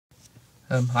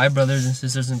Hi brothers and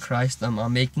sisters in Christ.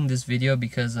 I'm making this video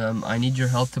because I need your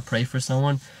help to pray for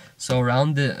someone. So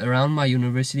around my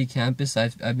university campus,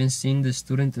 I've been seeing this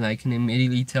student, and I can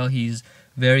immediately tell he's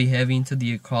very heavy into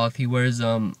the occult. He wears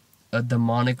a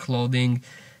demonic clothing.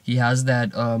 He has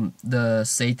that the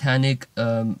satanic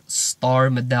star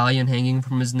medallion hanging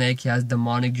from his neck. He has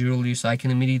demonic jewelry, so I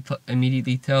can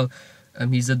immediately tell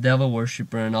he's a devil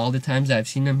worshiper. And all the times I've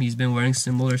seen him, he's been wearing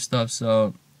similar stuff.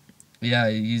 So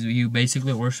yeah, he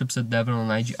basically worships the devil,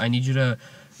 and I need you to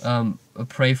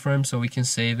pray for him so we can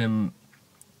save him.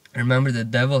 Remember, the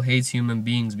devil hates human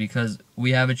beings because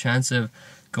we have a chance of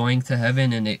going to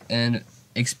heaven and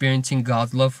experiencing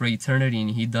God's love for eternity,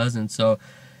 and he doesn't. So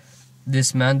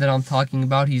this man that I'm talking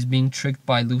about, he's being tricked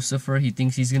by Lucifer. He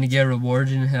thinks he's going to get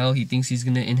rewarded in hell. He thinks he's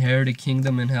going to inherit a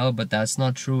kingdom in hell, but that's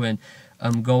not true. And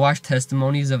go watch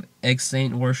testimonies of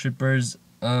ex-saint worshippers.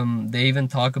 They even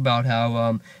talk about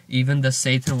how even the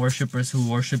Satan worshippers who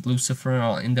worship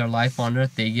Lucifer in their life on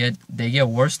earth, they get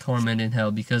worse torment in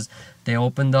hell because they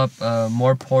opened up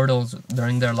more portals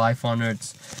during their life on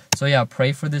earth. So yeah,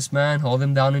 pray for this man. Hold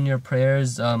him down in your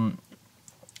prayers. And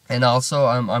also,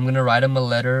 I'm gonna write him a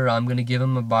letter. I'm gonna give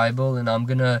him a Bible, and I'm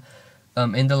gonna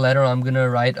in the letter I'm gonna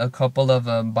write a couple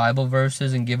of Bible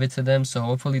verses and give it to them. So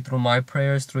hopefully, through my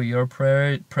prayers, through your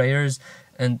prayers,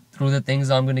 and through the things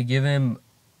I'm gonna give him,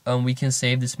 we can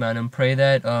save this man. And pray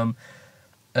that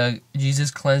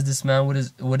Jesus cleanse this man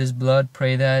with his blood.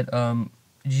 Pray that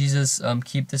Jesus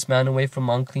keep this man away from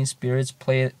unclean spirits.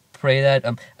 Pray that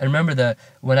and remember that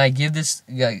when I give this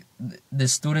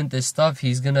student this stuff,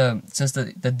 he's gonna, since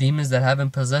the demons that have him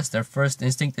possessed, their first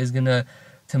instinct is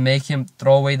to make him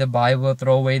throw away the Bible,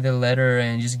 throw away the letter,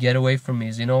 and just get away from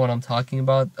me. So you know what I'm talking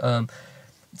about.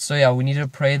 So yeah, we need to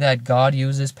pray that God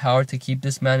uses power to keep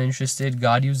this man interested.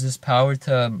 God uses power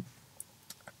to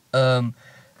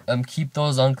keep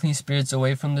those unclean spirits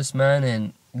away from this man,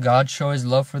 and God show his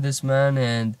love for this man.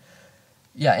 And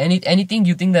yeah, anything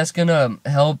you think that's gonna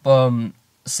help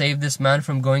save this man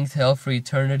from going to hell for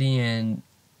eternity, and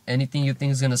anything you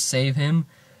think is gonna save him,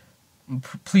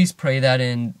 please pray that.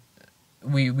 And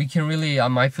we can really,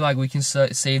 I feel like we can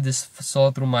save this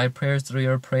soul through my prayers, through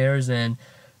your prayers, and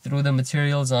through the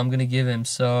materials I'm gonna give him.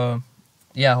 So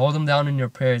yeah, hold him down in your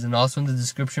prayers. And also in the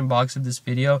description box of this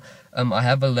video, I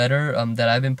have a letter that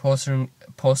I've been posting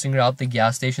around the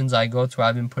gas stations I go to.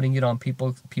 I've been putting it on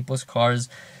people's cars.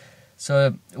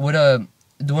 So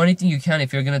do anything you can.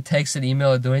 If you're gonna text it,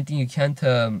 email it, do anything you can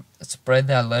to spread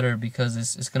that letter, because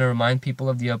it's gonna remind people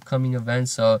of the upcoming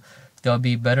events, so they'll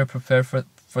be better prepared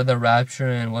for the rapture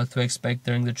and what to expect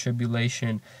during the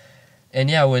tribulation. And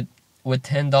yeah, with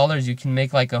 $10 you can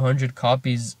make like 100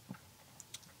 copies.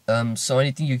 So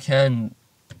anything you can,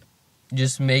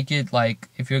 just make it. Like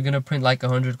if you're gonna print like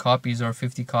 100 copies or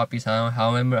 50 copies,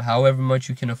 however much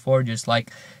you can afford, just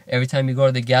like every time you go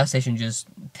to the gas station, just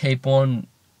tape on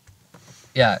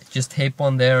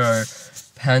there, or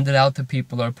hand it out to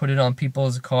people, or put it on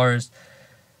people's cars.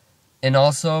 And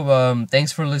also,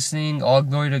 thanks for listening. All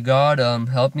glory to God.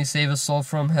 Help me save a soul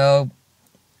from hell.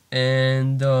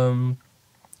 And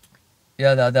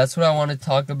yeah, that's what I want to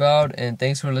talk about. And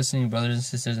thanks for listening, brothers and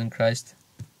sisters in Christ.